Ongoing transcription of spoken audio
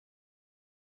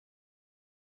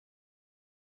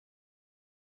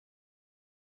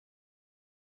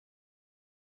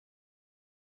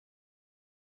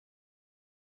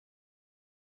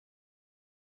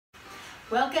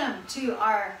Welcome to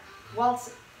our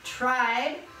Waltz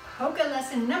Tribe polka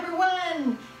lesson number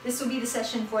 1. This will be the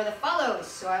session for the follows.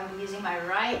 So I'm using my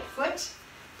right foot.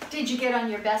 Did you get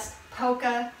on your best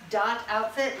polka dot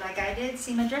outfit like I did?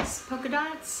 See my dress? Polka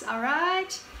dots, all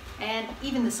right. And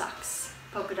even the socks,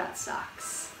 polka dot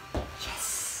socks.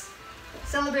 Yes.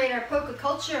 Celebrate our polka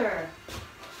culture.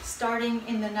 Starting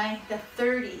in the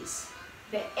 30s.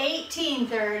 The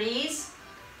 1830s,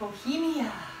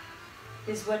 Bohemia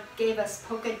is what gave us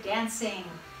polka dancing.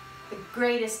 The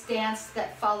greatest dance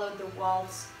that followed the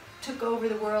waltz, took over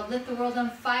the world, lit the world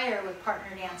on fire with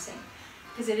partner dancing.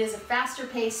 Because it is a faster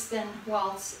pace than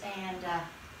waltz, and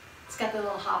it's got the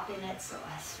little hop in it, so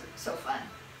that's so fun.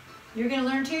 You're going to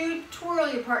learn to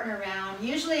twirl your partner around.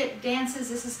 Usually at dances,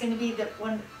 this is going to be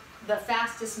the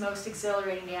fastest, most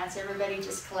exhilarating dance. Everybody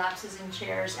just collapses in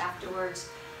chairs afterwards.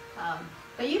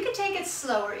 But you can take it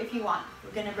slower if you want.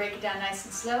 We're going to break it down nice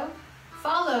and slow.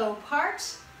 Follow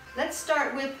part. Let's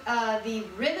start with the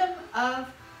rhythm of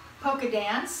polka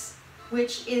dance,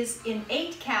 which is in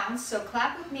 8 counts. So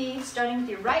clap with me, starting with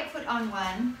your right foot on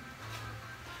 1.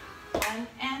 1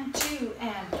 and 2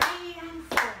 and 3 and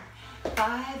 4.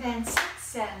 5 and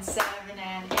 6 and 7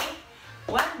 and 8.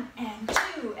 1 and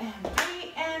 2 and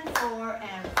 3 and 4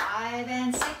 and 5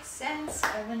 and 6 and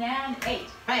 7 and 8.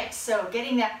 Right, so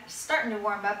getting that, starting to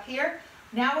warm up here.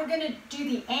 Now we're going to do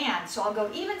the and, so I'll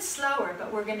go even slower,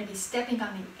 but we're going to be stepping on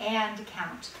the and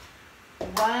count.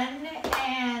 1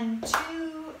 and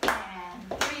 2 and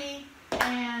 3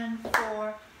 and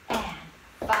 4 and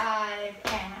 5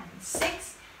 and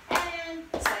 6 and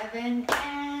 7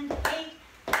 and 8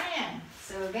 and.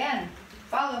 So again,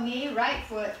 follow me, right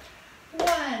foot.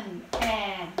 1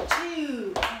 and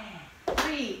 2 and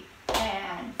 3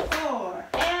 and 4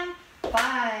 and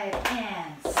 5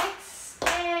 and 6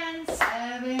 and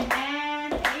 7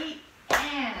 and 8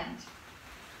 and.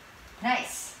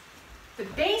 Nice. The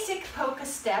basic polka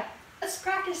step, let's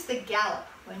practice the gallop.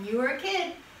 When you were a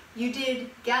kid, you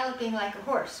did galloping like a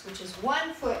horse, which is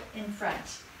 1 foot in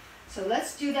front. So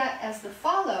let's do that as the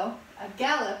follow, a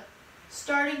gallop,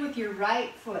 starting with your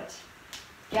right foot.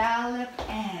 Gallop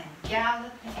and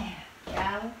gallop and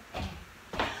gallop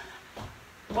and.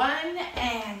 1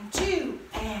 and 2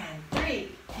 and 3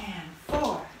 and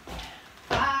 4 and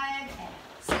 5 and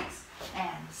 6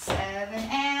 and 7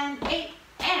 and 8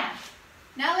 and.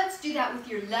 Now let's do that with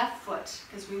your left foot,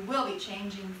 because we will be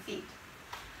changing feet.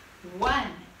 1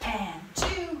 and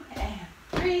 2 and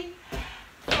 3,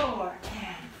 4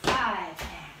 and 5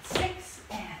 and 6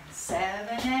 and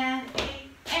 7 and 8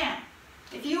 and.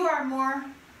 If you are more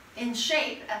in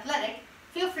shape, athletic,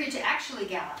 feel free to actually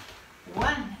gallop.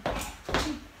 1 and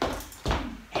 2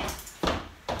 and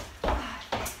 5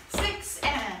 and 6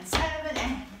 and 7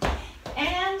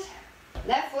 and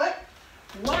left foot.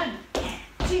 1 and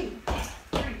 2 and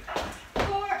 3,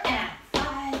 4 and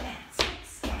 5 and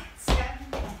 6 and 7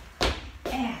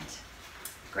 and.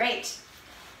 Great.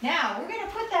 Now we're going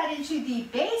to put that into the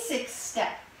basic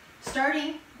step,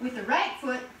 starting with the right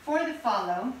foot for the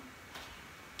follow.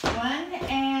 1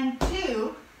 and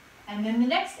 2, and then the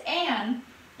next and,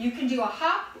 you can do a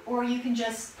hop or you can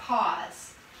just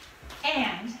pause.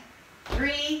 And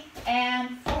 3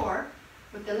 and 4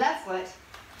 with the left foot,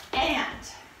 and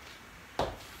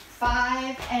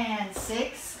 5 and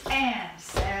 6 and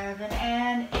 7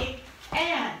 and 8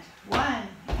 and 1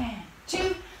 and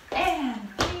 2 and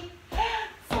 3,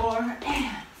 4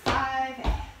 and 5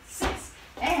 and 6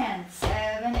 and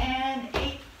 7 and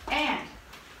 8 and.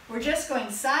 We're just going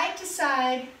side to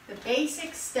side, the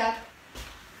basic step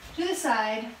to the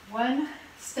side, 1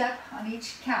 step on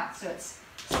each count. So it's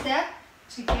step,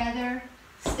 together,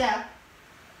 step.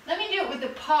 Let me do it with the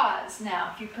pause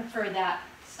now, if you prefer that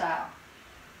style.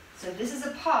 So this is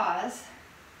a pause,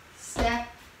 step,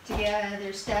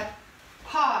 together, step,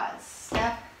 pause,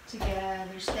 step,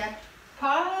 together, step,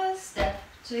 pause, step,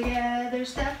 together,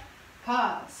 step,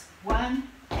 pause. 1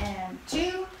 and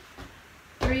 2,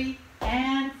 3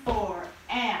 and 4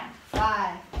 and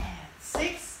 5 and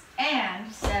 6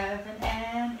 and 7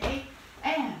 and 8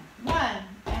 and 1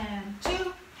 and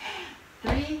 2,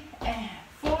 3 and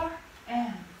 4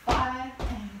 and 5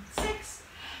 and 6,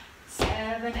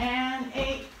 7 and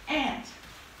 8 and.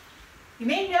 You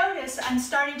may notice I'm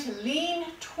starting to lean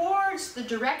towards the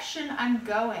direction I'm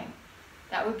going.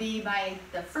 That would be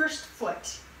the first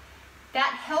foot.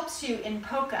 That helps you in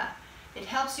polka. It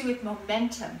helps you with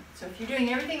momentum. So if you're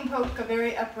doing everything in polka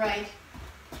very upright,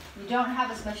 you don't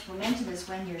have as much momentum as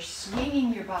when you're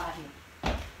swinging your body.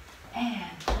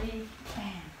 And 3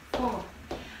 and 4.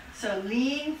 So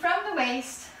lean from the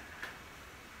waist,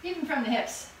 even from the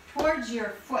hips, towards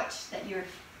your foot,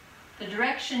 the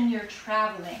direction you're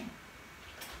traveling.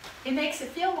 it makes it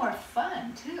feel more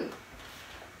fun too.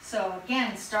 So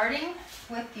again, starting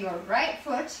with your right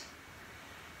foot,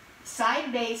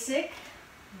 side basic,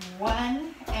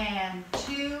 1 and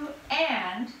 2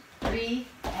 and 3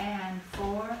 and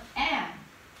 4 and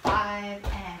 5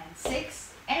 and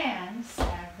 6 and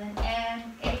 7 and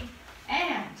 8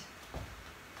 and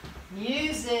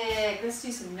music. Let's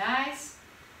do some nice,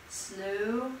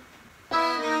 slow.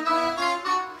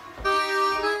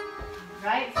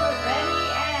 Right foot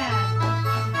ready and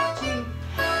 1, 2,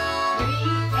 3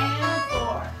 and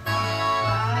 4,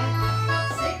 5,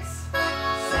 6,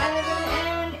 7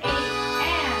 and 8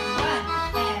 and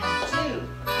 1 and 2,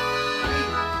 3,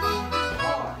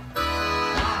 4,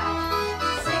 5,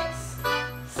 6,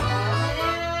 7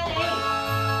 and 8,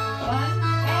 1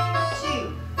 and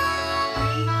 2,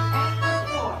 3 and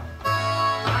 4,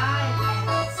 5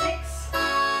 and 6,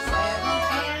 7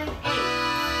 and 8,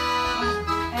 1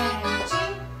 and 2,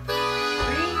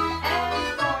 3 and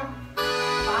 4,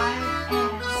 5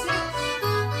 and 6,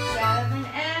 7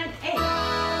 and 8.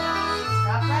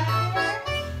 Stop right there.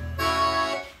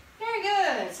 Very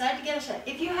good. Side to get a shot.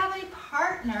 If you have a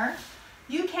partner,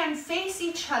 you can face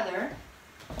each other.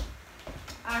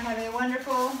 I have a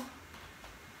wonderful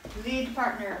lead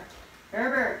partner,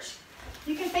 Herbert.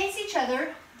 You can face each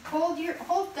other, hold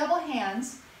double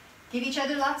hands, give each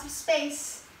other lots of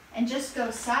space, and just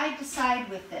go side to side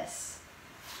with this.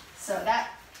 So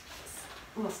that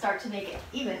will start to make it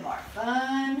even more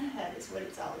fun. That is what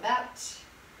it's all about.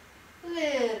 A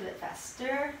little bit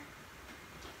faster.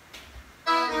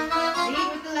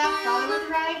 Lead with the left, follow with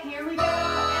the right. Here we go.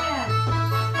 And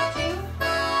 2,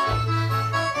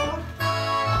 4,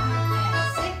 5 and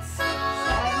 6, 7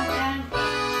 and 8.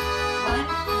 1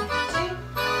 and 2,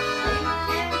 3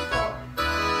 and 4,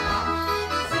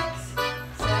 5, 6,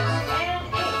 7 and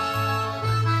 8.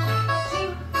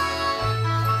 2,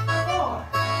 4,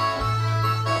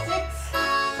 6,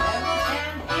 7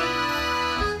 and 8.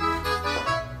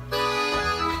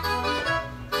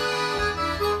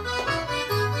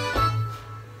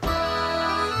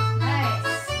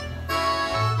 Nice.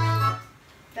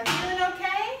 That feeling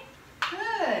okay?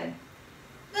 Good.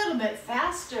 A little bit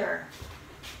faster.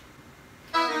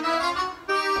 And 1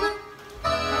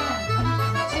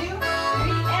 and 2,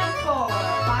 3 and 4,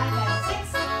 5 and 6,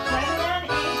 7 and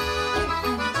 8. 2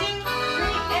 and 2,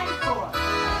 3 and 4,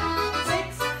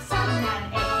 6, 7 and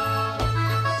 8.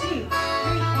 2,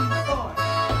 3 and 4,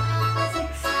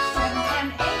 6, 7 and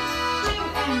 8. 2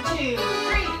 and 2,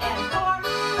 3 and 4,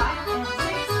 5 and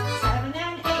 6, 7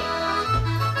 and 8.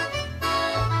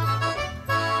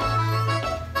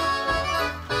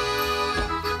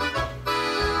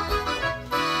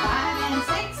 5 and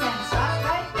 6 and stop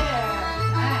right there.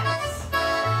 Nice.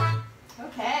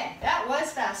 Okay, that was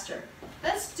faster.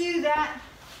 Let's do that.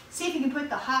 See if you can put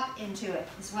the hop into it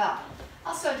as well.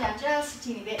 I'll slow it down just a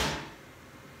teeny bit.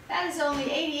 That is only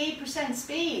 88%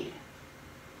 speed.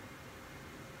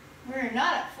 We're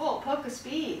not at full polka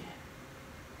speed.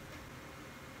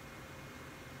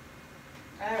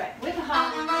 All right, with the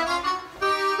hop.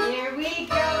 Here we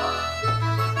go.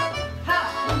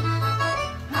 Hop.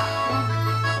 Hop.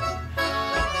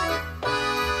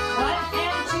 1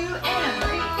 and 2 and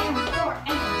 3 and 4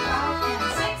 and 5 and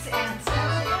 6 and 7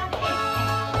 and 8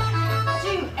 and 2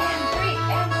 and 3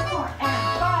 and 4 and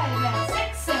 5 and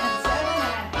 6 and 7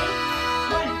 and 8.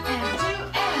 1 and 2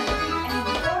 and 3 and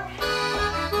 4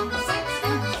 and 6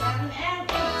 and 7 and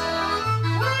 8.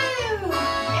 Woo!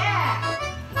 Yeah!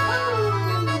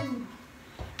 Woo!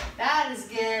 That is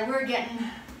good. We're getting.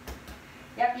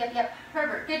 Yep.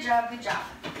 Herbert, good job.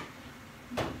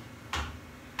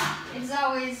 It is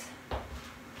always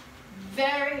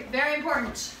very, very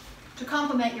important to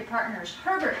compliment your partners.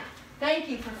 Herbert, thank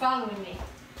you for following me.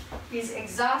 He's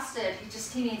exhausted.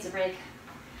 He needs a break.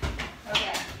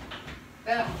 Okay.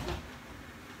 Boom.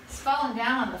 He's fallen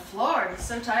down on the floor. He's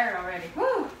so tired already.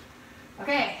 Woo!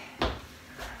 Okay.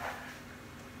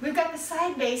 We've got the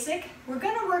side basic. We're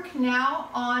going to work now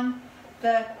on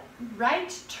the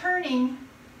right turning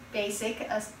basic,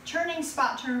 a turning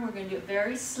spot turn. We're going to do it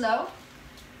very slow.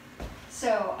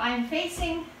 So I'm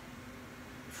facing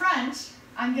front.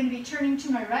 I'm going to be turning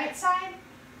to my right side.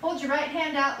 Hold your right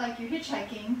hand out like you're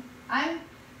hitchhiking. I'm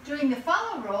doing the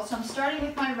follow roll, so I'm starting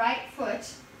with my right foot.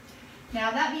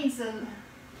 Now that means the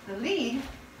lead.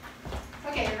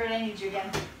 Okay, Herbert, I need you again.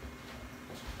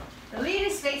 The lead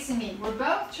is facing me. We're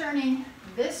both turning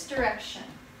this direction.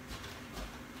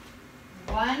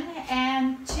 1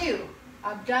 and 2.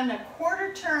 I've done a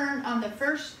quarter turn on the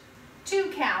first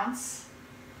 2 counts,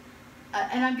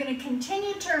 and I'm going to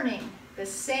continue turning the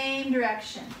same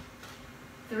direction.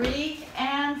 3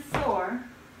 and 4,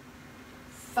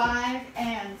 5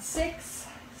 and 6,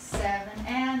 7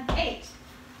 and 8.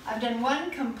 I've done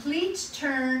one complete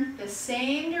turn the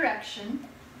same direction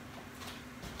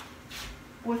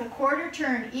with a quarter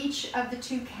turn each of the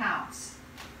 2 counts.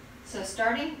 So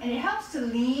starting, and it helps to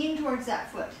lean towards that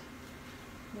foot.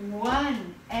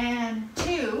 1 and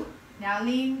 2, now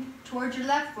lean towards your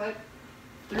left foot.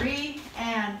 3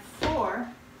 and 4,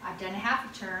 I've done a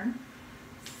half a turn.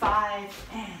 5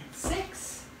 and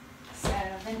 6,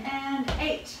 7 and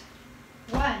 8.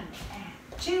 1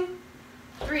 and 2,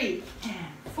 3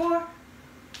 and 4,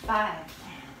 5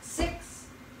 and 6,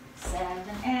 7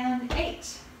 and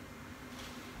 8.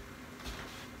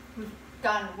 We've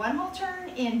done one whole turn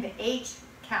in the 8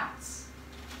 counts.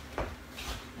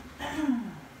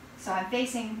 So I'm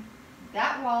facing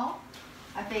that wall,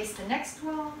 I face the next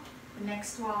wall, the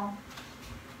next wall.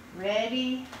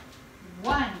 Ready?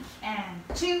 1 and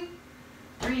 2,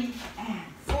 3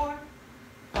 and 4,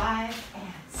 5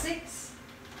 and 6.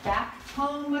 Back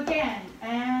home again.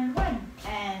 And 1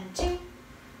 and 2,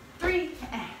 3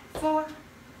 and 4,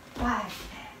 5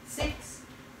 and 6.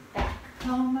 Back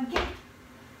home again.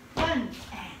 1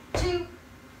 and 2,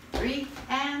 3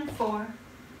 and 4,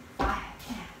 5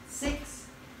 and 6,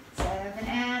 7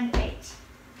 and 8.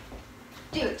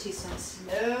 Do it to some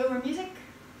slower music.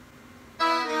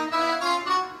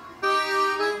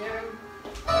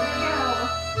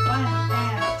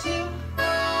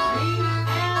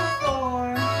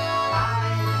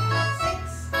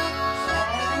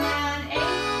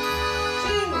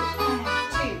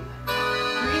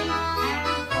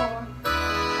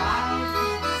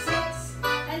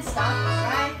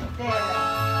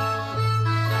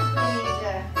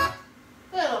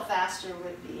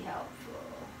 Would be helpful.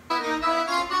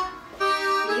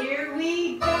 Here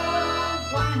we go.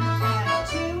 1 and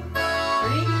 2, 3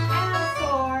 and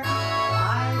 4,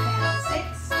 5 and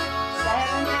 6,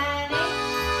 7 and 8.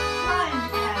 1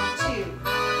 and 2,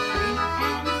 3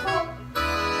 and 4,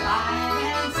 5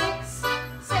 and 6,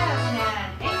 7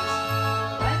 and 8.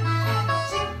 1 and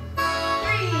 2,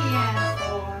 3 and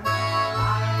 4,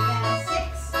 5 and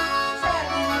 6, 7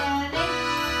 and 8.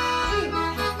 2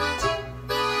 and 2.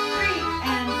 3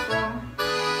 and 4,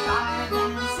 5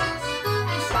 and 6,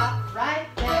 and stop right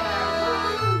there.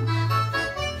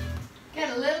 Get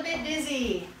a little bit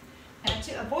dizzy. And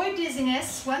to avoid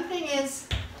dizziness, one thing is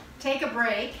take a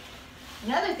break.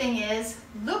 Another thing is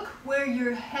look where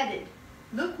you're headed.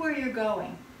 Look where you're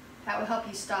going. That will help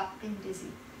you stop being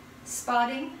dizzy.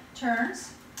 Spotting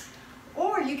turns.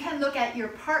 Or you can look at your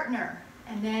partner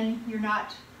and then you're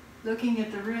not looking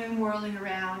at the room, whirling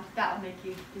around. That will make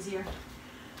you dizzier.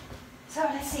 So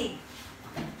let's see.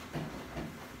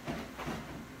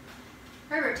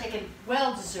 Herbert, take a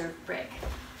well-deserved break.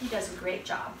 He does a great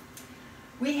job.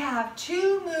 We have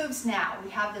 2 moves now. We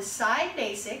have the side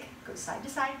basic, go side to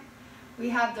side. We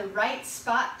have the right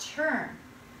spot turn.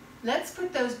 Let's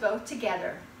put those both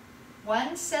together.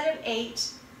 1 set of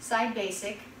 8, side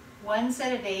basic. 1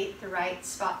 set of 8, the right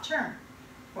spot turn.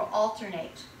 We'll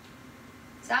alternate.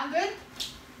 Sound good?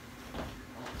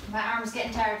 My arm's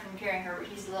getting tired from carrying Herbert.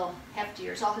 He's a little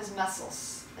heftier. It's all his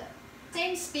muscles.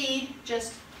 Same speed,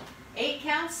 just 8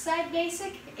 counts side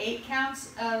basic, 8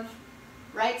 counts of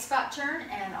right spot turn,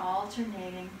 and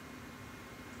alternating.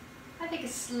 I think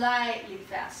it's slightly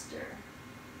faster.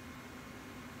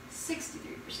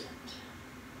 63%.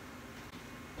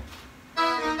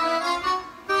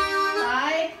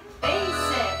 Side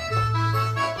basic.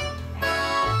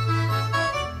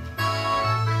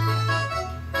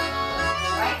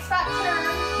 Right spot turn.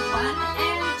 1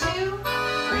 and 2,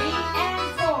 3 and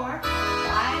 4,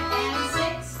 5 and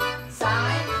 6.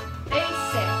 Side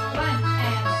basic. 1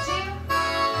 and 2,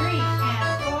 3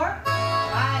 and 4,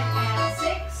 5 and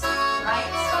 6.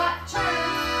 Right spot turn.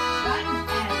 1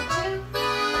 and 2,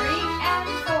 3 and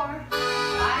 4,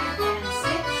 5 and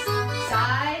 6.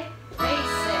 Side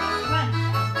basic. 1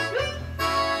 and 2.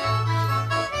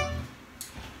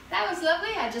 That was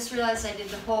lovely. I just realized I did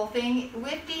the whole thing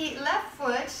with the left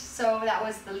foot, so that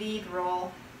was the lead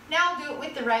roll. Now I'll do it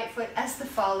with the right foot as the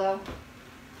follow.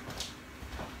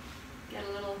 Get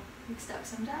a little mixed up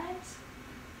sometimes.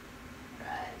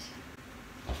 Right.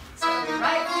 So the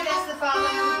right foot as the follow.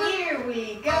 Here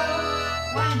we go.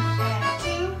 1 and 2,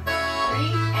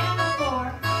 3 and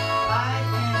 4,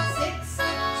 5 and 6.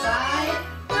 Side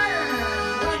turn.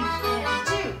 1 and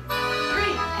 2,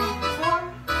 3 and 4,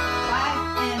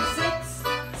 5 and 6.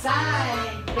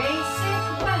 Side basic.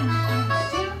 1 and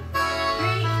 2,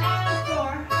 3 and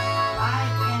 4,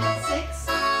 5 and 6.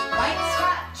 Right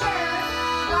spot turn.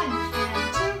 1 and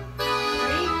 2,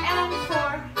 3 and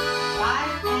 4,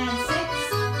 5 and 6.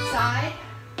 Side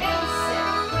basic.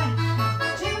 1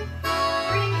 and 2,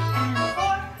 3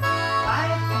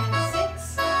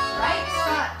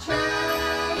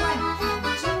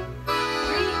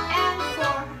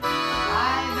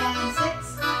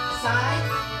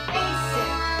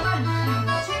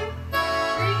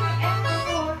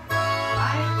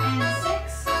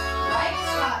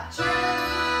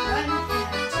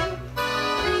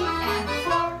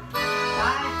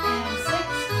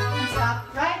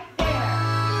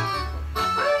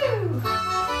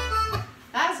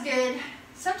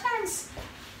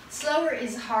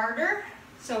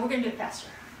 So we're gonna do it faster.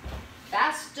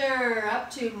 Faster, up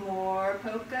to more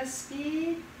polka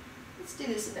speed. Let's do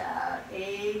this about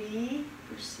 80%.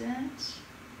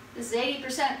 This is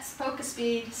 80% polka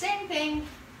speed. Same thing.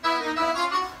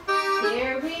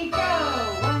 Here we go.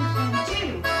 1 and 2,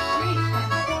 3 and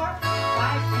 4,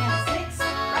 5 and 6.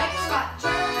 Right spot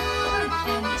turn. 1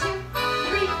 and 2,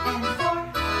 3 and 4,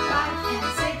 5 and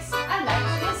 6. I like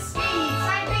this speed.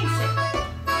 Side basic.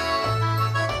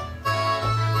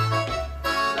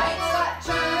 Right spot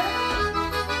turn.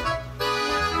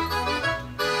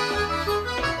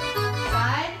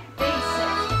 Side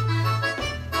basic.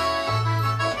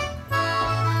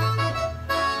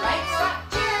 Right spot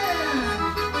turn.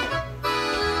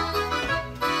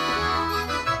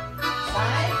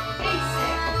 Side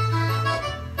basic.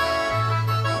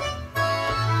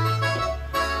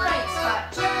 Right spot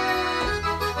turn.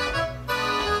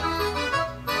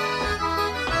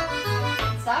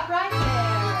 Stop right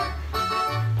there.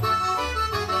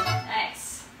 Nice.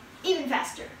 Even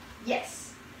faster.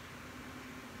 Yes.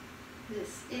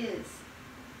 This is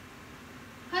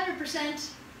 100%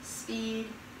 speed.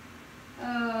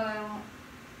 Oh,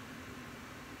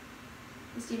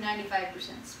 let's do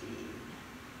 95% speed.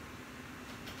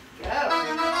 Go.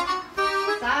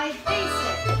 Side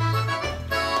basic.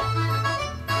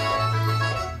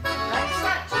 Right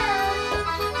spot turn.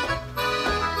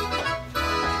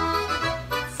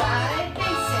 Side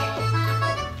basic.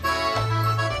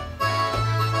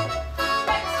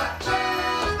 Right spot turn.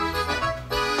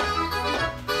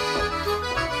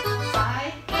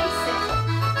 Side basic.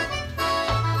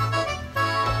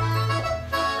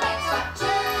 Right spot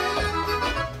turn.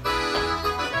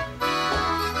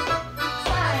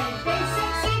 Side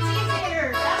basic. Seems easier.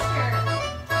 Faster.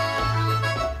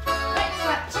 Right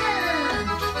spot turn.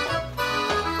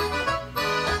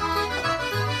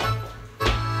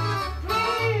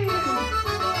 Woo!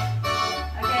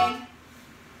 Okay.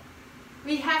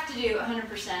 We have to do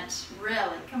 100%.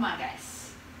 Really. Come on,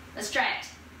 guys. Let's try it.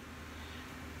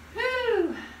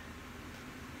 Woo!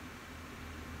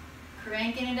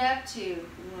 Cranking it up to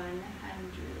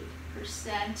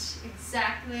 100%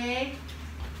 exactly.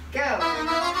 Go.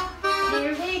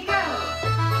 Here we go.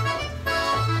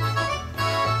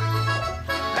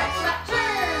 Right spot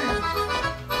turn.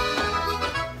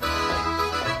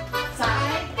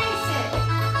 Side basic.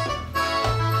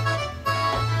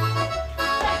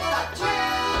 Right spot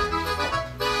turn.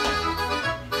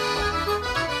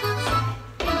 Side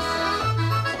basic.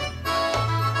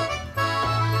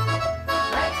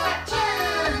 Right spot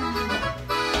turn.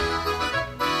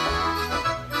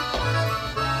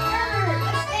 Herbert,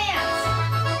 let's dance.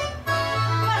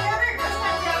 Come on, Herbert, let's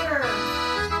dance over.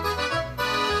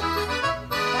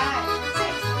 5,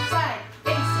 6, side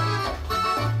basic.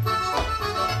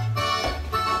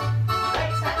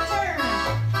 Right spot turn.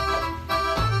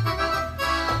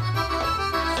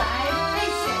 Side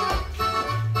basic.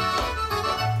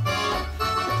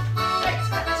 Right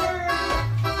spot turn.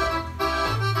 Side basic. Right spot turn.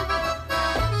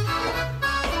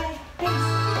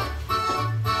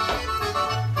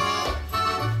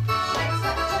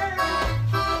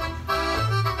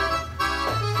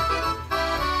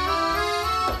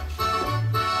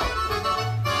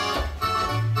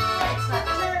 Right spot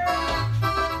turn.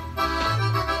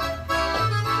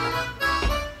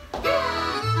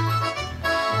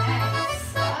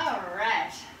 Nice. All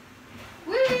right.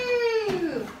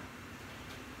 Woo!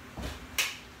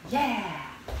 Yeah.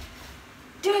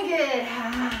 Doing good.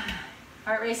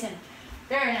 Heart racing.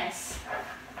 Very nice.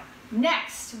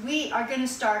 Next, we are going to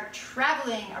start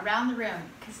traveling around the room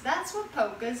because that's what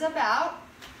polka's about.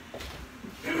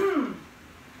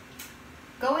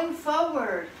 Going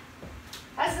forward.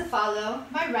 As the follow,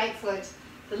 my right foot.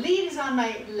 The lead is on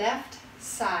my left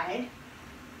side.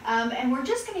 And we're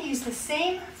just going to use the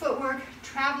same footwork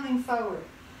traveling forward.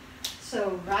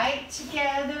 So right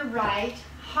together, right,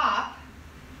 hop.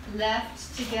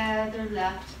 Left together,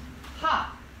 left,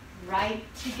 hop. Right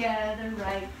together,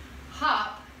 right,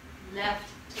 hop. Left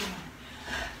together,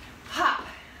 hop.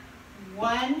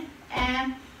 1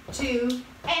 and 2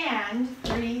 and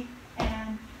 3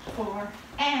 and 4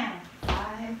 and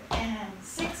 5 and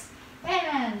 6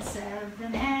 and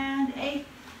 7 and 8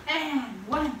 and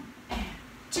 1 and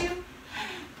 2,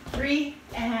 3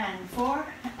 and 4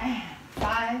 and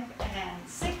 5 and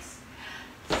 6,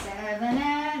 7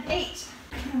 and 8.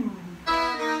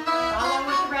 Follow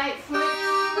with the right foot.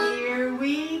 Here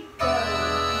we go.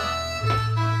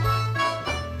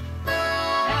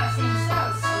 Now it seems so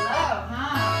slow,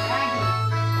 huh? Draggy.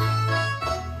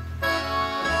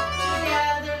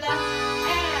 Together, left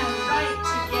and right.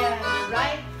 Together,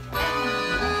 right and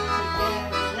left.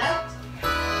 Together, left.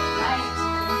 Right,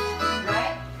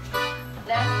 right.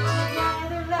 Left.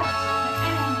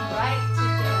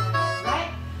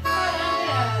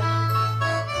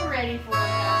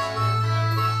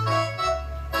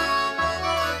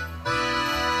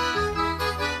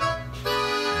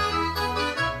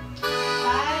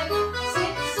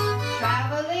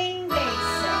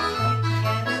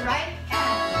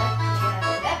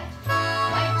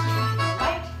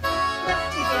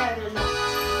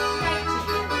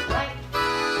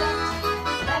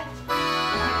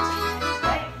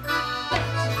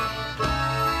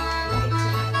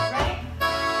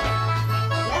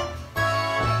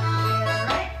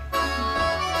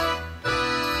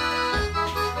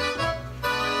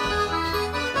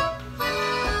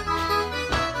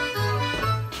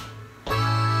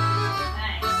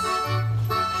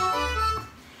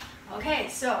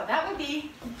 so that would be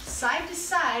side to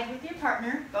side with your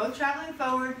partner, both traveling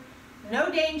forward.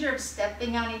 No danger of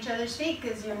stepping on each other's feet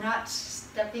because you're not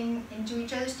stepping into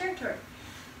each other's territory.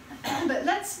 But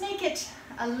let's make it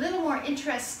a little more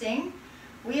interesting.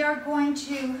 We are going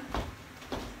to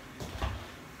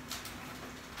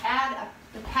add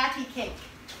the patty cake.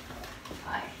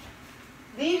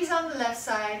 Lead is on the left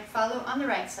side, follow on the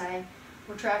right side.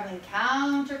 We're traveling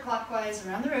counterclockwise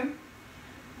around the room.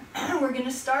 We're going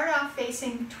to start off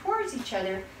facing towards each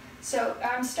other. So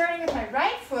I'm starting with my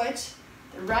right foot,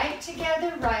 the right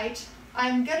together, right.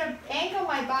 I'm going to angle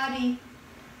my body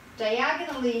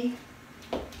diagonally,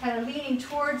 kind of leaning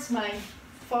towards my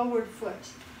forward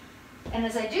foot. And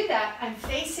as I do that, I'm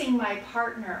facing my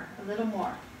partner a little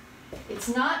more. It's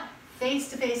not face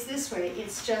to face this way,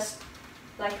 it's just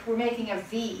like we're making a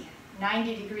V,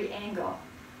 90-degree angle.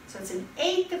 So it's an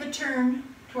 1/8 of a turn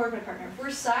toward my partner. If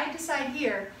we're side to side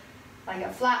here, like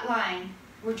a flat line,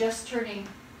 we're just turning,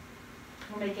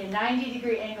 we're making a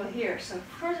 90-degree angle here. So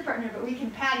towards the partner, but we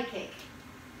can patty cake.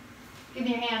 Give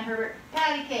me your hand, Herbert.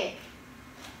 Patty cake.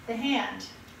 The hand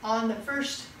on the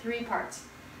first 3 parts.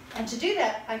 And to do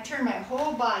that, I turn my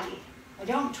whole body. I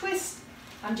don't twist,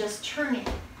 I'm just turning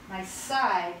my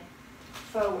side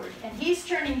forward. And he's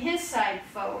turning his side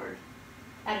forward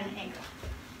at an angle,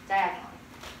 diagonally.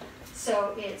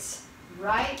 So it's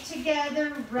right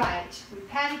together, right. We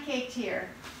patty caked here.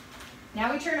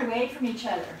 Now we turn away from each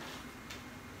other.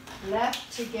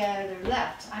 Left together,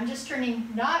 left. I'm just turning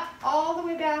not all the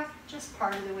way back, just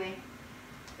part of the way.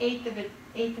 1/8 of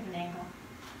an angle.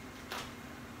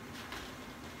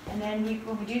 And then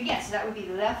when we do it again, so that would be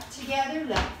left together,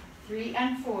 left, 3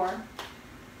 and 4.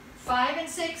 5 and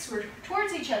 6, we're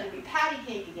towards each other, we patty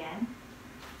cake again.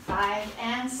 5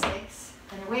 and 6,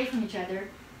 and away from each other,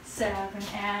 7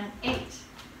 and 8.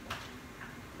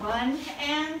 1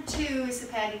 and 2 is the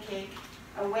patty cake.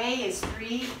 Away is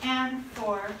 3 and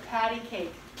 4, patty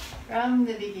cake. From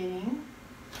the beginning,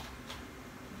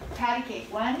 patty cake.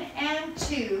 1 and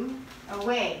 2,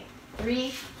 away.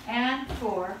 3 and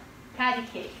 4, patty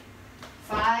cake.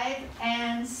 5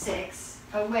 and 6,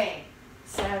 away.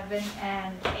 7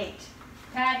 and 8,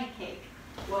 patty cake.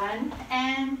 1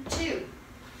 and 2,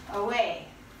 away.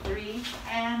 3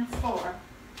 and 4,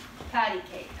 patty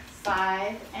cake.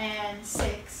 5 and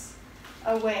 6,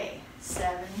 away.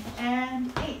 7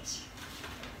 and 8.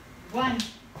 1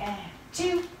 and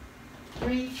 2,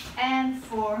 3 and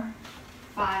 4,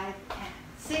 5 and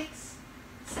 6,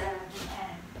 7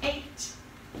 and 8.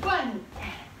 1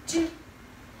 and 2,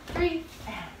 3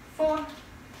 and 4,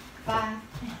 5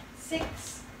 and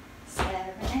 6,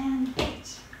 7 and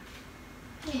 8.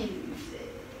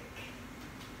 Music.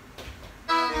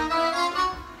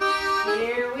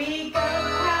 Here we go,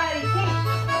 patty cake,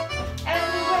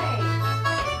 and away.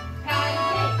 Patty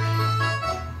cake,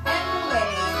 and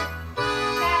away.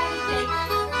 Patty cake,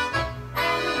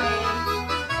 and away.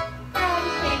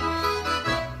 Patty cake,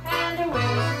 and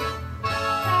away. Patty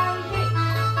cake,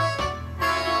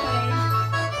 and away.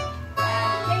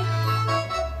 Patty cake,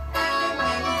 and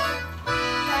away.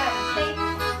 Patty cake,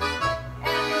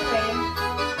 and away.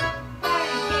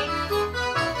 Patty cake,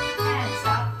 and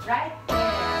stop right there.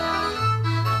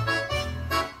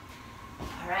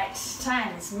 All right,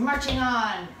 time is marching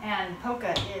on, and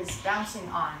polka is bouncing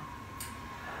on.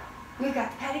 We've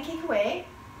got the patty cake away.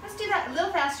 Let's do that a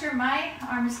little faster. My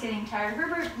arm is getting tired.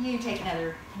 Herbert, you take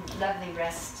another lovely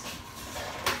rest.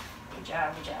 Good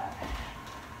job, good job.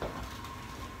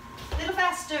 A little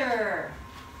faster.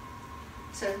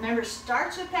 So remember,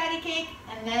 starts with patty cake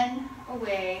and then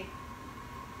away.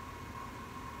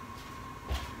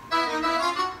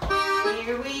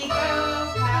 Here we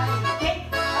go, patty cake,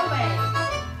 away.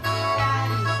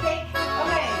 Patty cake,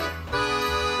 away.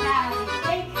 Patty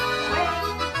cake, away.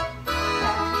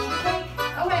 Patty cake,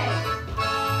 away.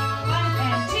 1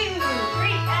 and 2,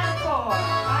 3 and 4,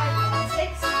 5 and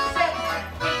 6, 7 and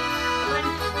 8. 1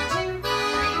 and 2,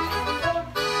 3 and 4,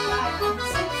 5 and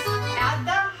 6. Add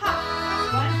the hop.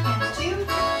 1 and 2,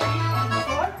 3 and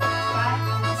 4, 5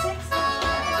 and 6, 7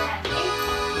 and 8.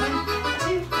 1 and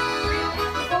 2, 3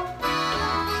 and 4,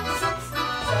 5 and 6,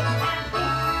 7 and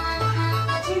 8.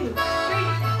 2, 3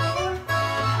 and 4, 5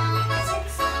 and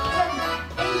 6, 7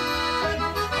 and 8. 1,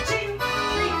 2,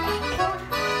 3 and 4,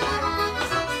 5 and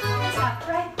 6. And stop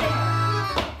right there.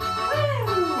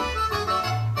 Woo!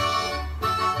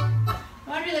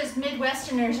 No wonder those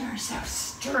Midwesterners are so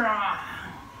strong.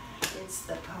 It's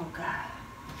the polka.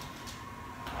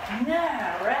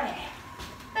 All right.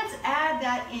 Let's add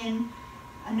that in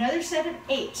another set of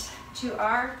 8 to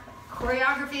our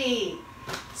choreography.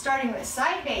 Starting with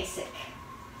side basic.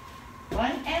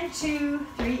 1 and 2,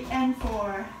 3 and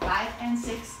 4, 5 and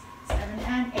 6, 7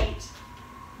 and 8.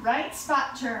 Right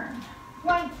spot turn.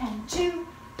 1 and 2,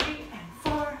 3 and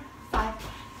 4,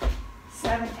 5,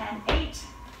 7 and 8.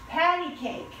 Patty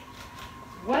cake.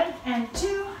 1 and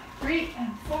 2, 3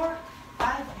 and 4,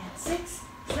 5 and 6,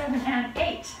 7 and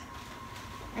 8.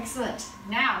 Excellent.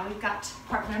 Now we've got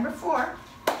part number 4,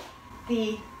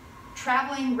 the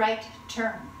traveling right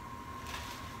turn.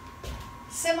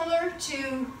 Similar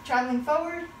to traveling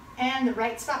forward and the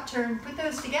right spot turn, put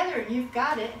those together and you've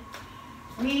got it.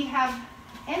 We have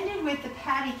ended with the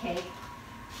patty cake.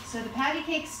 So the patty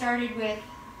cake started with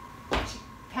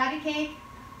patty cake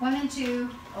 1 and 2,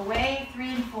 away 3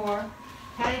 and 4,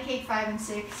 patty cake 5 and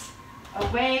 6,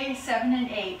 away 7 and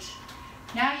 8.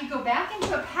 Now you go back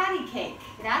into a patty cake.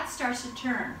 That starts a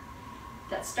turn.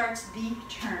 That starts the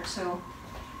turn. So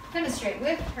demonstrate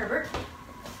with Herbert.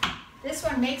 This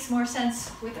one makes more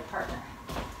sense with a partner.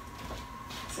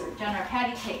 So we've done our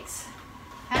patty cakes.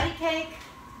 Patty cake,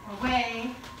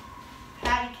 away,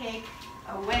 patty cake,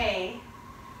 away.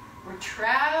 We're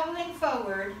traveling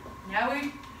forward. Now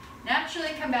we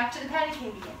naturally come back to the patty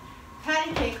cake again.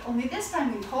 Patty cake, only this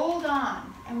time we hold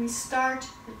on and we start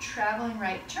the traveling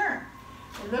right turn.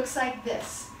 It looks like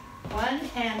this. 1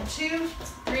 and 2,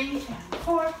 3 and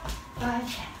 4,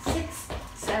 5 and 6,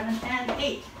 7 and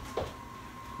 8.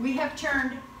 We have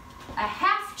turned a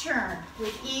half turn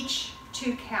with each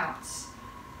 2 counts.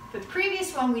 The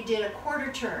previous one we did a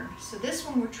quarter turn. So this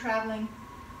one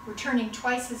we're turning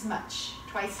twice as much,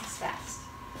 twice as fast.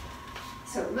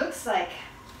 So it looks like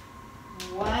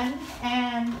 1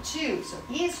 and 2. So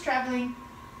he is traveling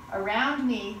around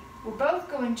me. We're both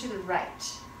going to the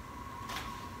right.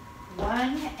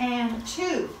 1 and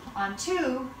 2. On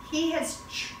 2, he has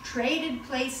traded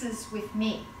places with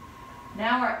me.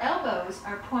 Now our elbows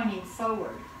are pointing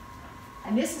forward.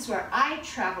 And this is where I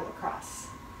travel across.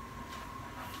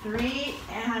 3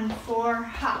 and 4,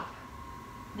 hop.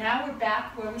 Now we're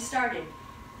back where we started.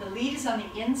 The lead is on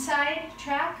the inside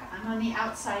track. I'm on the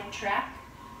outside track.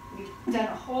 We've done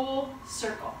a whole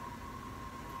circle.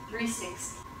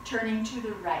 3/6, turning to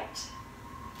the right.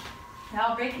 Now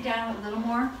I'll break it down a little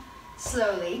more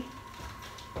slowly.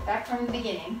 Back from the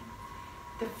beginning.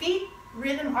 The feet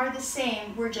rhythm are the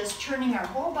same. We're just turning our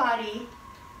whole body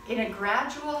in a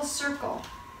gradual circle.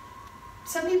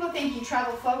 Some people think you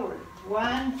travel forward.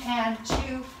 1 and 2,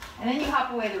 and then you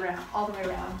hop away all the way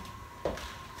around.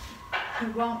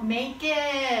 You won't make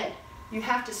it. You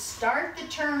have to start the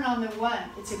turn on the 1.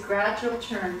 It's a gradual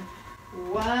turn.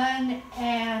 1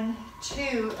 and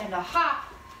 2, and a hop,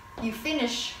 you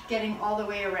finish getting all the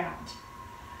way around.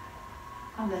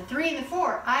 On the 3 and the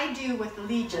 4, I do what the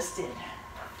lead just did.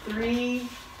 3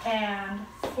 and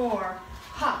 4,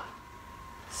 hop.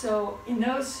 So in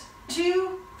those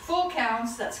 2 full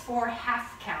counts, that's 4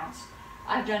 half counts,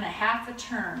 I've done a half a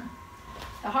turn.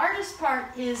 The hardest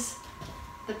part is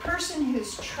the person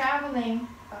who's traveling,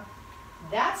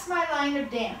 that's my line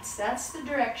of dance, that's the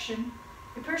direction.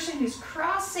 The person who's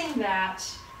crossing that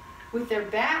with their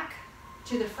back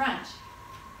to the front.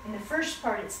 In the first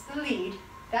part, it's the lead.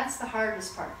 That's the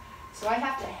hardest part. So I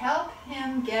have to help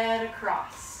him get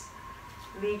across.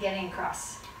 Lead getting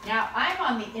across. Now I'm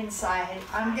on the inside.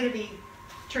 I'm going to be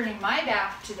turning my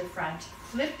back to the front,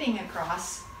 flipping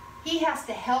across. He has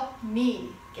to help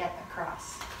me get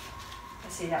across.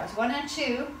 Let's see, that was 1 and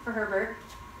 2 for Herbert.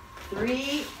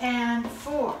 3 and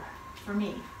 4 for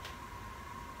me.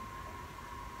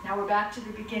 Now we're back to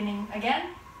the beginning again.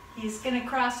 He's going to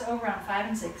cross over on 5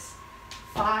 and 6.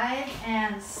 5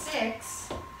 and 6,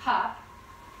 hop.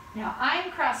 Now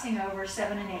I'm crossing over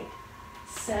 7 and 8.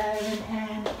 7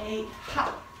 and 8,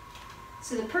 hop.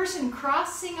 So the person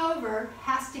crossing over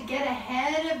has to get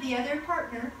ahead of the other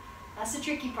partner. That's the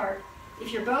tricky part.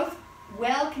 If you're both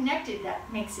well connected,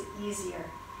 that makes it easier.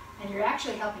 And you're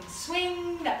actually helping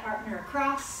swing that partner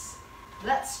across.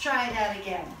 Let's try that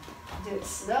again. I'll do it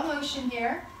slow motion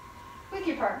here with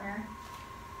your partner.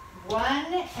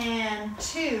 1 and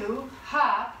 2,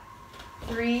 hop.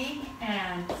 3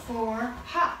 and 4,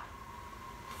 hop.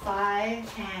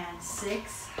 5 and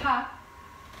 6, hop.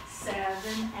 7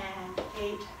 and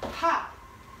 8, hop.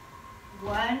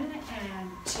 1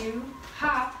 and 2,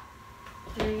 hop.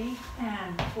 3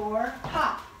 and 4,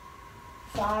 hop.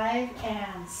 5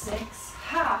 and 6,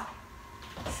 hop.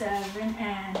 7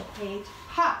 and 8,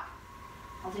 hop.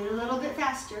 I'll do it a little bit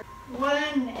faster.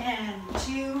 1 and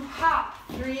 2, hop.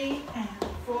 3 and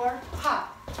 4,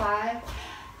 hop. 5,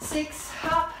 6,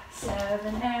 hop.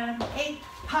 7 and 8,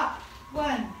 hop.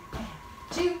 1 and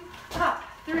 2, hop.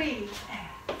 3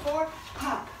 and 4,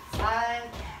 hop. 5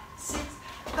 and 6,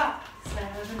 hop.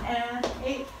 7 and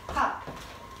 8, hop.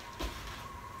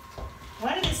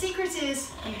 secret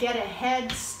is you get a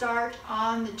head start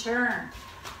on the turn.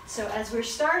 So as we're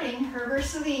starting,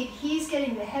 Herbert's the lead, he's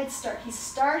getting the head start. He's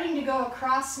starting to go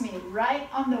across me right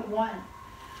on the 1.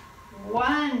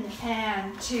 1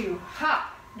 and 2,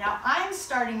 hop. Now I'm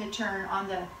starting the turn on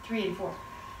the 3 and 4.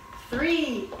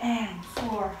 3 and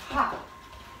 4, hop.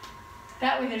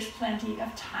 That way there's plenty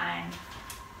of time.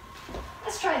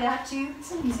 Let's try that too,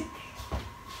 some music.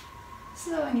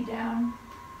 Slowing it down.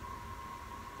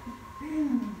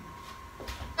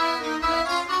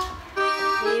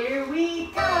 Here we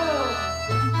go.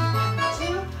 1, 2,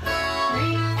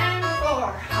 3 and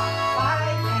 4. Hop,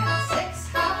 5 and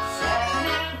 6. Hop, 7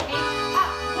 and 8.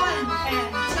 Hop, 1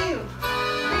 and 2,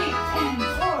 3 and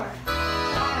 4.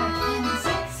 5 and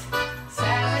 6,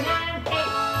 7 and 8.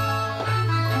 1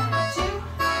 and 2,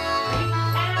 3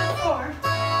 and 4.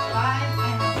 5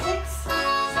 and 6,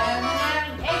 7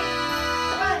 and 8.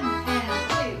 1 and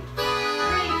 2,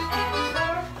 3 and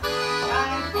 4.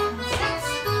 5 and 6.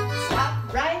 Stop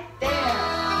right there.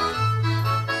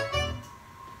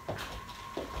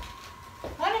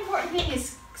 One important thing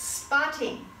is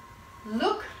spotting.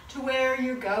 Look to where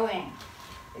you're going.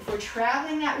 If we're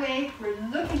traveling that way, we're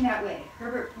looking that way.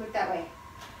 Herbert, look that way.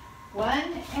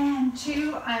 1 and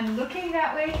 2, I'm looking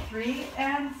that way. 3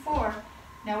 and 4.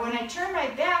 Now when I turn my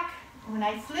back, when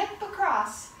I flip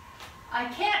across, I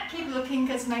can't keep looking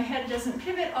because my head doesn't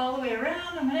pivot all the way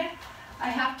around. I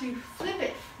have to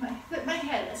flip my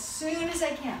head as soon as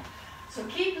I can. So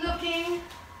keep looking,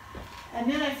 and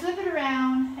then I flip it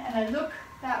around and I look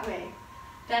that way.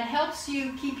 That helps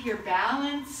you keep your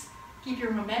balance, keep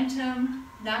your momentum,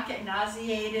 not get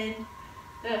nauseated.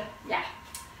 Yeah.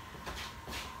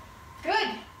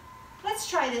 Good. Let's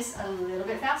try this a little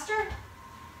bit faster.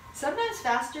 Sometimes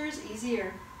faster is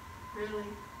easier, really.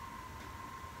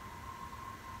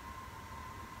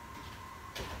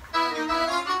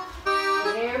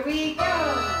 There we go.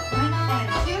 1 and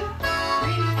 2,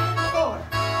 3 and 4,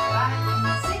 5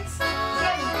 and 6, 7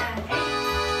 and 8,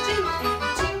 2 and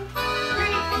 2,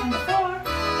 3 and 4,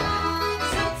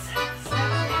 6, 7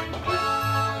 and 8,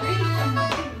 3 and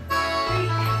 2, 3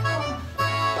 and 4,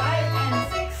 5 and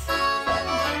 6, 7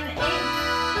 and 8.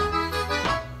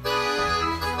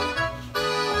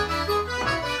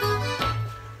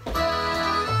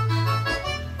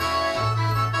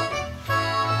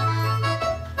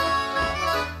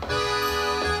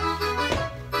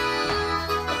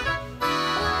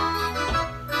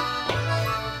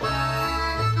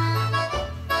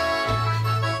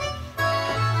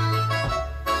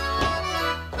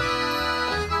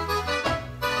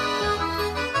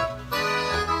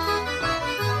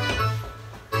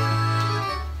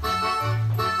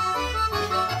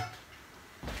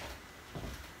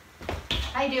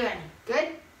 How you doing? Good?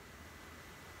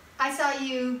 I saw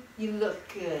you. You look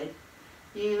good.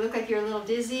 You look like you're a little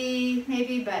dizzy,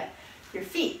 maybe, but your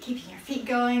feet, keeping your feet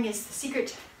going is the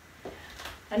secret.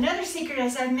 Another secret,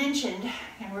 as I've mentioned,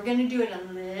 and we're going to do it a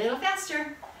little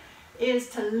faster, is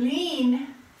to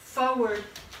lean forward.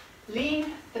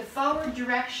 Lean the forward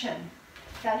direction.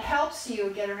 That helps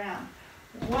you get around.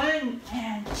 1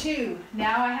 and 2.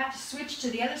 Now I have to switch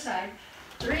to the other side.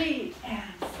 3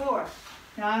 and 4.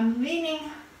 Now I'm leaning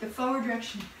the forward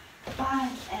direction.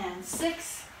 5 and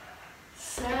 6,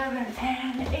 7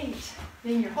 and 8.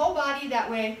 Lean your whole body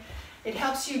that way. It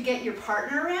helps you get your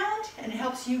partner around and it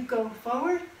helps you go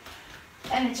forward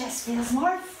and it just feels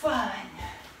more fun.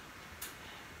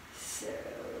 So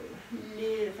a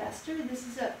little faster. This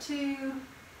is up to,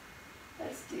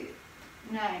 let's do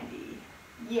 90.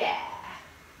 Yeah.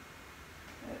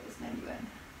 That was 91.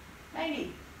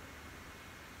 90.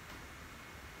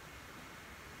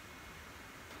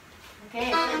 Okay,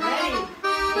 get ready.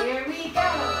 Here we go.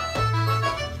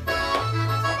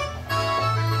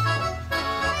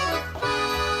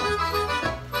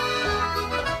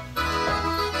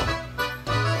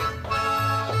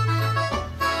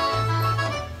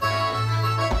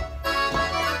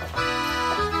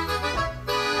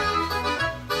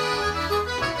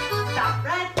 Stop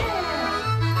right there.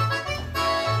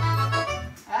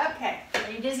 Okay,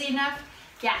 are you dizzy enough?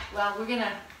 Yeah, well, we're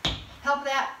gonna help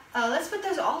that. Let's put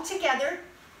those all together.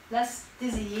 Less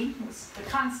dizzy. It's the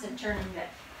constant turning that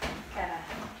kind of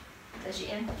does you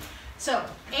in. So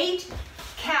 8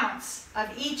 counts of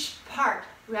each part.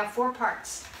 We have 4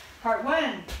 parts. Part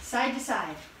 1, side to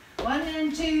side. 1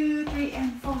 and 2, 3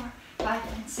 and 4, 5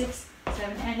 and 6,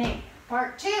 7 and 8.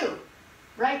 Part 2,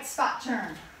 right spot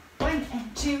turn. 1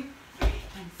 and 2, 3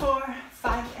 and 4,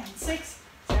 5 and 6,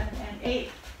 7 and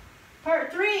 8.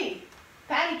 Part 3,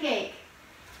 patty cake.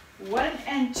 1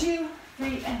 and 2,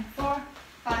 3 and 4,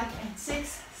 5 and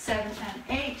 6, 7 and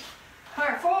 8.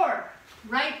 Part 4,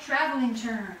 right travel. traveling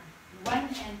turn. 1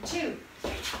 and 2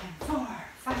 and 4,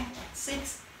 5 and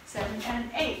 6, 7 and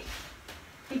 8.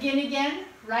 Begin again,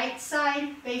 right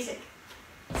side basic,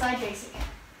 side basic.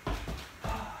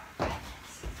 4, 5 and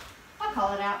 6. I'll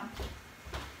call it out.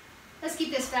 Let's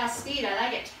keep this fast speed, I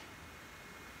like it.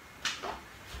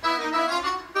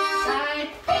 Side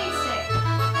basic.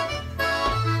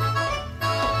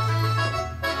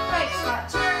 Right spot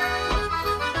turn.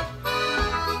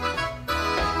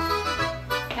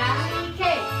 Patty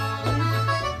cake.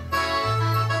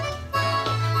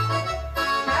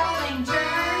 Traveling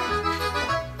turn.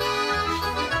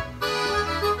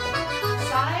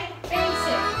 Side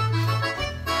basic.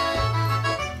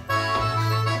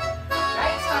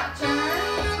 Right spot turn.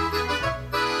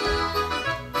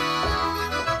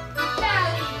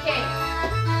 Patty cake.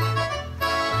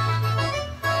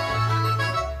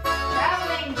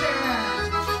 Traveling turn.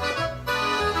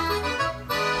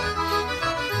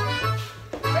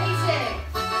 Basic.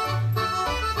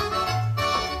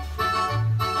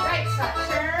 Right spot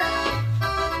turn.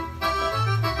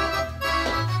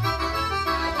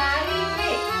 Patty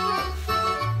cake.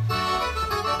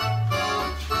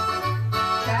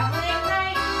 Traveling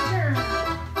right turn.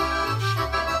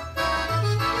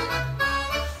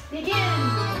 Begin.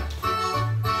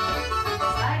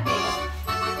 Side basic.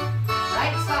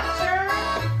 Right spot turn.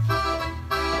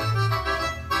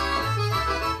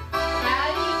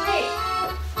 Patty cake.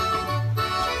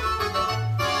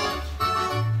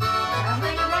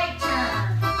 Traveling right turn.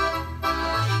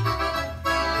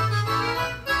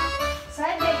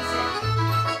 Side basic.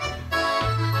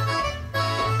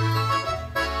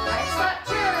 Right spot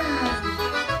turn.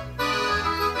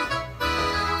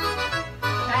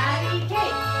 Patty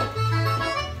cake.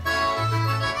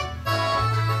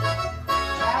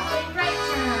 Traveling right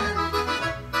turn.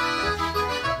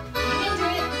 Get into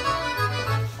it.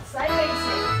 Side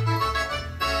basic.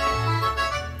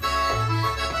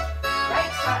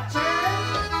 Right spot turn.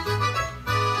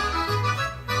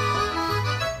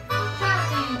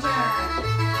 Traveling turn.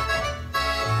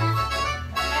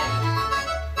 Okay.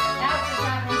 Now it's a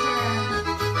traveling turn.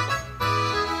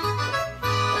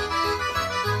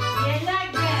 Begin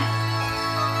again.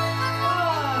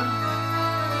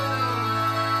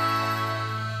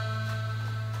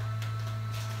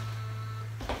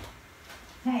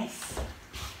 Nice.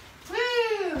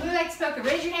 Woo! Who likes polka?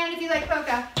 Raise your hand if you like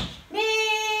polka.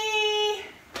 Me!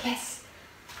 Yes.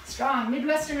 Strong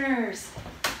Midwesterners.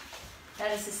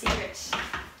 That is the secret.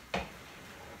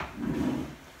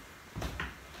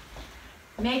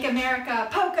 Make America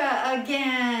polka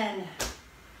again.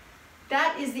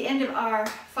 That is the end of our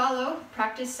follow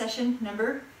practice session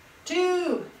number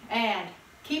 2. And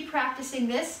keep practicing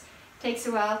this. Takes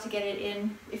a while to get it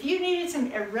in. If you needed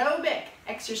some aerobic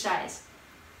exercise,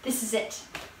 this is it.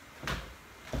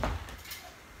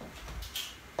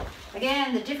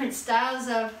 Again, the different styles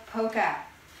of polka.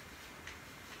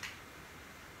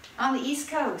 On the East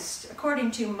Coast,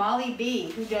 according to Molly B,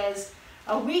 who does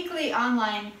a weekly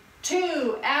online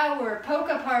 2-hour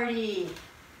polka party.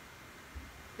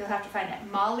 You'll have to find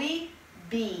it. Molly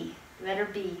B, letter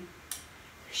B.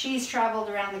 She's traveled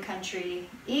around the country.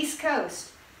 East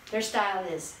Coast, their style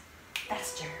is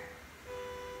faster.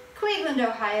 Cleveland,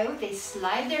 Ohio, they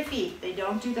slide their feet. They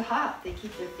don't do the hop. They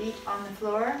keep their feet on the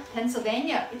floor.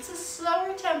 Pennsylvania, it's a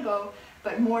slower tempo,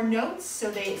 but more notes, so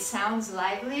it sounds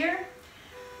livelier.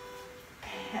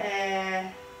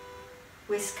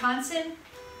 Wisconsin,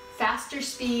 faster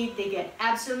speed. They get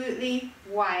absolutely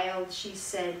wild, she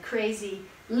said, crazy,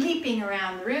 leaping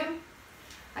around the room.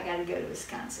 I gotta go to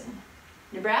Wisconsin.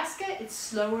 Nebraska, it's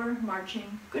slower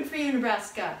marching. Good for you,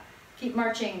 Nebraska. Keep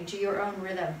marching to your own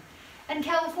rhythm. And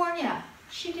California,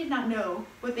 she did not know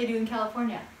what they do in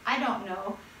California. I don't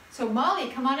know. So Molly,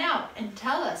 come on out and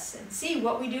tell us and see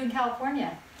what we do in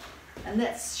California. And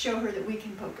let's show her that we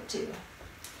can polka too.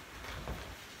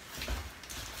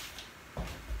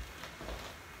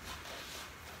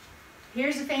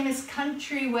 Here's a famous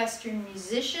country western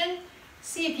musician.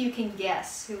 See if you can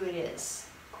guess who it is.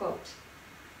 Quote,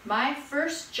 my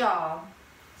first job,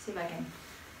 see if I can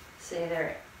say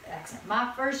their accent.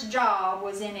 My first job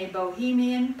was in a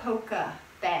Bohemian polka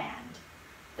band,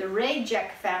 the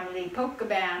Rajek family polka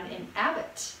band in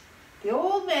Abbott. The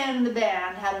old man in the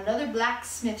band had another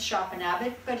blacksmith shop in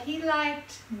Abbott, but he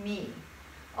liked me.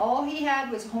 All he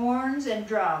had was horns and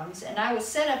drums, and I was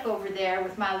set up over there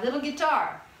with my little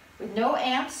guitar, with no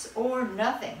amps or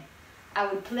nothing. I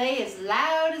would play as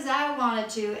loud as I wanted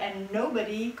to, and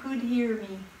nobody could hear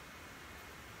me.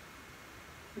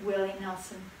 Willie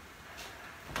Nelson.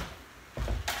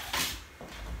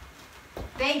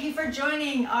 Thank you for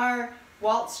joining our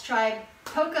Waltz Tribe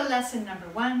polka lesson number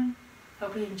 1.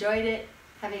 Hope you enjoyed it.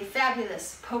 Have a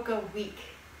fabulous polka week.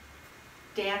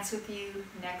 Dance with you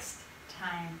next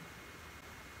time.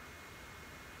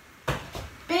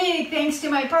 Big thanks to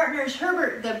my partners,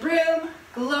 Herbert the Broom,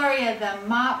 Gloria the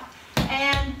Mop,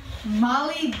 and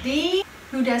Molly B,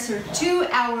 who does her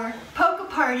 2-hour polka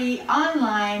party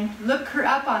online. Look her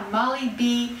up on Molly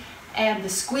B and the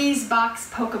Squeeze Box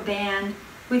Polka Band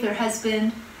with her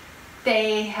husband.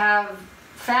 They have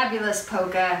fabulous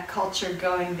polka culture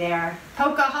going there.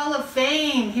 Polka Hall of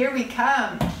Fame, here we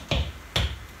come.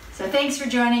 So thanks for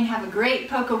joining. Have a great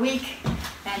polka week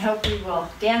and hope we will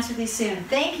dance with you soon.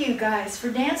 Thank you guys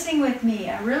for dancing with me.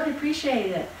 I really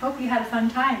appreciate it. Hope you had a fun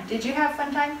time. Did you have a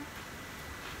fun time?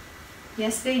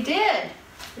 Yes, they did.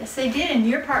 Yes, they did. And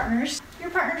your partners will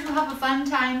have a fun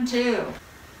time too.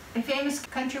 A famous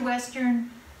country western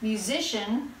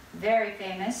musician, very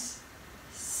famous,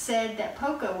 said that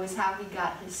polka was how he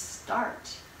got his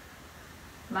start.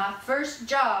 My first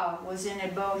job was in a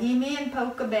Bohemian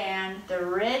polka band, the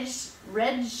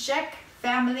Redschek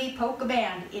Family Polka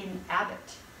Band in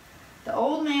Abbott. The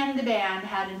old man in the band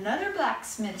had another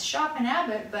blacksmith shop in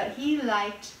Abbott, but he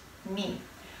liked me.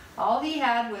 All he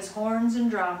had was horns and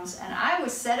drums, and I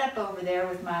was set up over there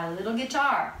with my little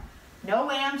guitar. No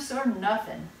amps or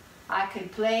nothing. I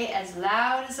could play as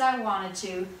loud as I wanted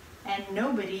to, and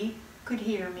nobody could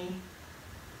hear me.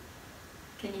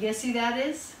 Can you guess who that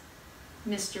is?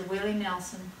 Mr. Willie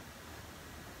Nelson.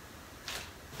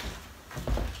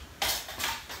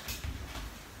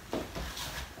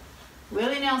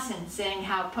 Willie Nelson saying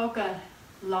how polka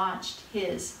launched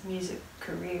his music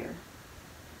career.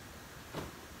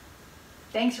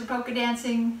 Thanks for polka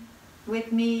dancing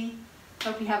with me.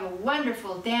 Hope you have a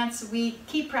wonderful dance week.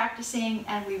 Keep practicing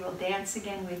and we will dance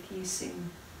again with you soon.